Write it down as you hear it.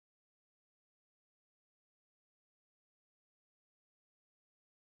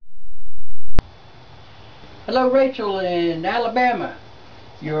Hello, Rachel in Alabama.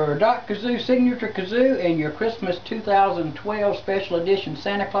 Your Doc Kazoo signature kazoo and your Christmas 2012 Special Edition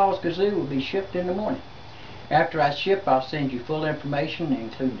Santa Claus kazoo will be shipped in the morning. After I ship, I'll send you full information,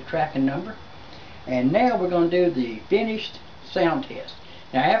 including the tracking number. And now we're going to do the finished sound test.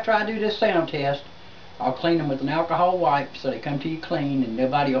 Now, after I do this sound test, I'll clean them with an alcohol wipe so they come to you clean, and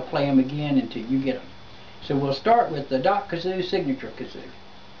nobody will play them again until you get them. So we'll start with the Doc Kazoo signature kazoo.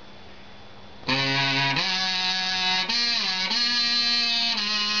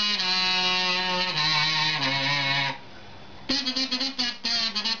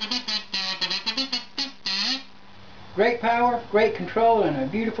 Great power, great control, and a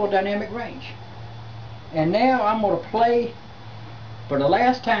beautiful dynamic range. And now I'm going to play for the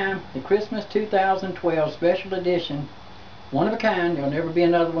last time the Christmas 2012 Special Edition, one of a kind. There'll never be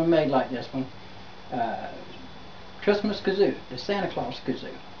another one made like this one. Christmas kazoo, the Santa Claus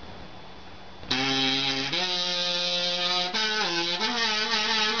kazoo.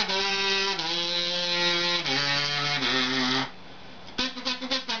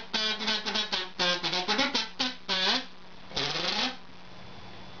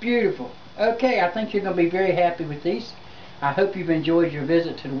 Beautiful. Okay, I think you're going to be very happy with these. I hope you've enjoyed your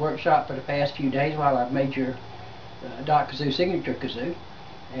visit to the workshop for the past few days while I've made your Doc Kazoo signature kazoo.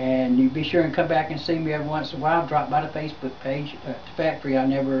 And you be sure and come back and see me every once in a while. Drop by the Facebook page at the factory. I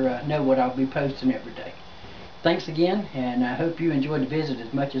never know what I'll be posting every day. Thanks again, and I hope you enjoyed the visit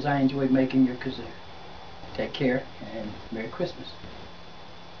as much as I enjoyed making your kazoo. Take care, and Merry Christmas.